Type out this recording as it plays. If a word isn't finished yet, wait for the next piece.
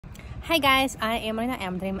Hi guys, I am Marina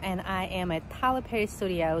Amdream and I am at Tyler Perry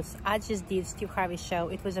Studios. I just did Steve Harvey's show.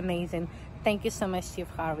 It was amazing. Thank you so much, Steve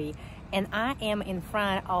Harvey. And I am in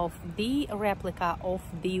front of the replica of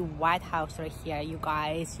the White House right here, you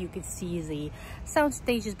guys. You could see the sound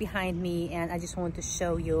stages behind me, and I just want to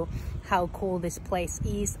show you how cool this place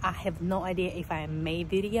is. I have no idea if I made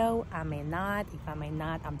video. I may not. If I may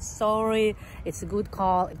not, I'm sorry. It's a good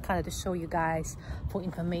call. It kind of to show you guys for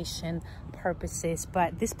information purposes,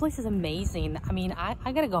 but this place is amazing. I mean,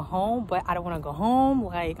 I gotta go home, but I don't want to go home.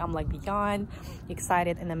 Like, I'm like beyond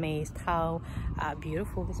excited and amazed how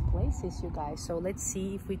beautiful this place is, you guys. So let's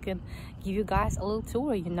see if we can give you guys a little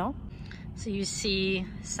tour, you know. So you see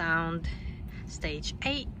sound stage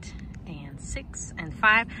 8 and 6 and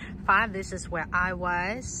 5. This is where I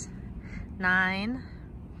was. 9,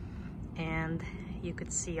 and you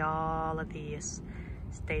could see all of these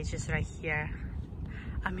stages right here.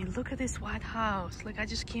 I mean, look at this White House. Like, I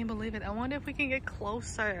just can't believe it. I wonder if we can get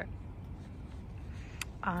closer.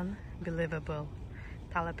 Unbelievable.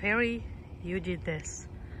 Tyler Perry, you did this.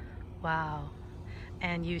 Wow.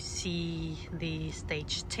 And you see the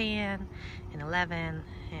stage 10 and 11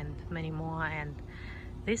 and many more. And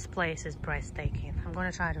this place is breathtaking. I'm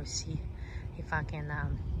gonna try to see if I can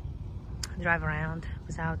drive around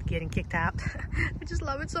without getting kicked out. I just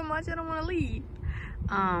love it so much, I don't want to leave.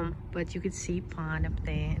 But you could see pond up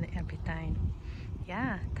there and everything.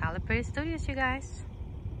 Yeah, Tyler Perry Studios, you guys.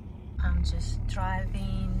 I'm just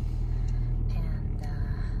driving, and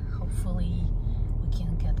hopefully we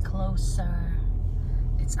can get closer.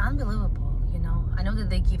 It's unbelievable, you know. I know that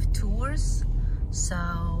they give tours, so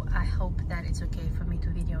I hope that it's okay for me to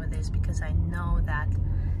video this, because I know that,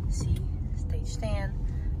 see, stage 10,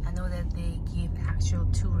 I know that they give actual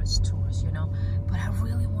tourist tours, you know, but I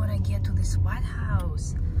really want to get to this White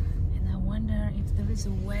House, and I wonder if there is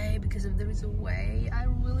a way, because if there is a way, I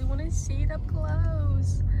really want to see it up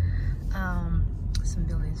close. Some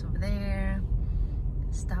buildings over there,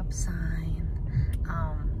 stop sign.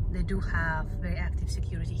 They do have very active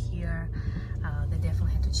security here. They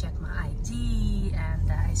definitely had to check my ID,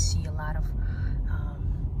 and I see a lot of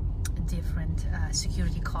different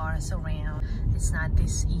security cars around. It's not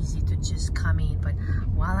this easy to just come in, but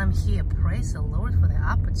while I'm here, praise the Lord for the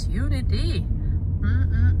opportunity.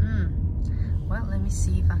 Well, let me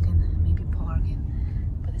see if I can maybe park in,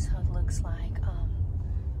 but this is how it looks like.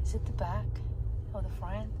 Is it the back or the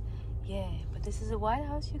front? Yeah, but this is the White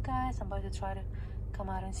House, you guys. I'm about to try to come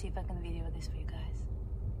out and see if I can video this for you guys.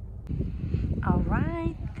 All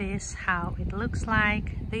right, this how it looks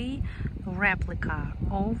like, the replica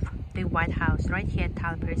of the White House right here at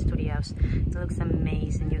Tyler Perry Studios. It looks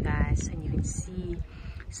amazing, you guys, and you can see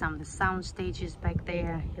some of the sound stages back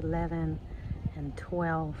there, 11 and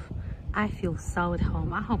 12. I feel so at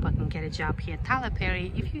home. I hope I can get a job here. Tyler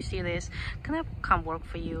Perry, if you see this, can I come work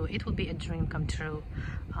for you? It will be a dream come true.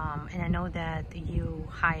 And I know that you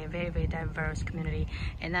hire a very, very diverse community,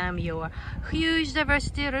 and I'm your huge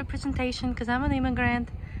diversity representation because I'm an immigrant.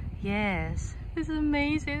 Yes, this is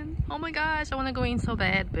amazing. Oh my gosh, I want to go in so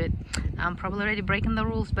bad, but I'm probably already breaking the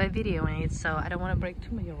rules by videoing it, so I don't want to break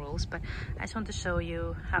too many rules, but I just want to show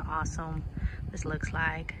you how awesome this looks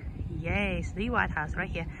like. Yes, the White House right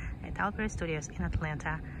here at Tyler Perry Studios in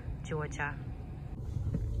Atlanta, Georgia.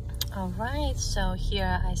 All right, so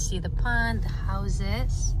here I see the pond, the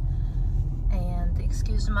houses, and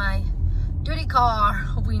excuse my dirty car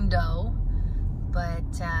window, but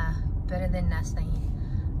better than nothing.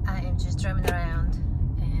 I am just driving around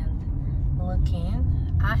and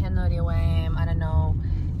looking. I have no idea where I am. I don't know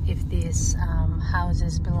if these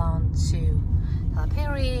houses belong to Tyler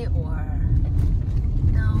Perry or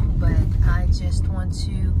no, but I just want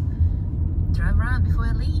to drive around before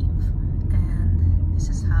I leave. And this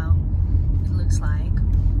is how it looks like.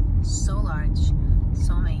 So large.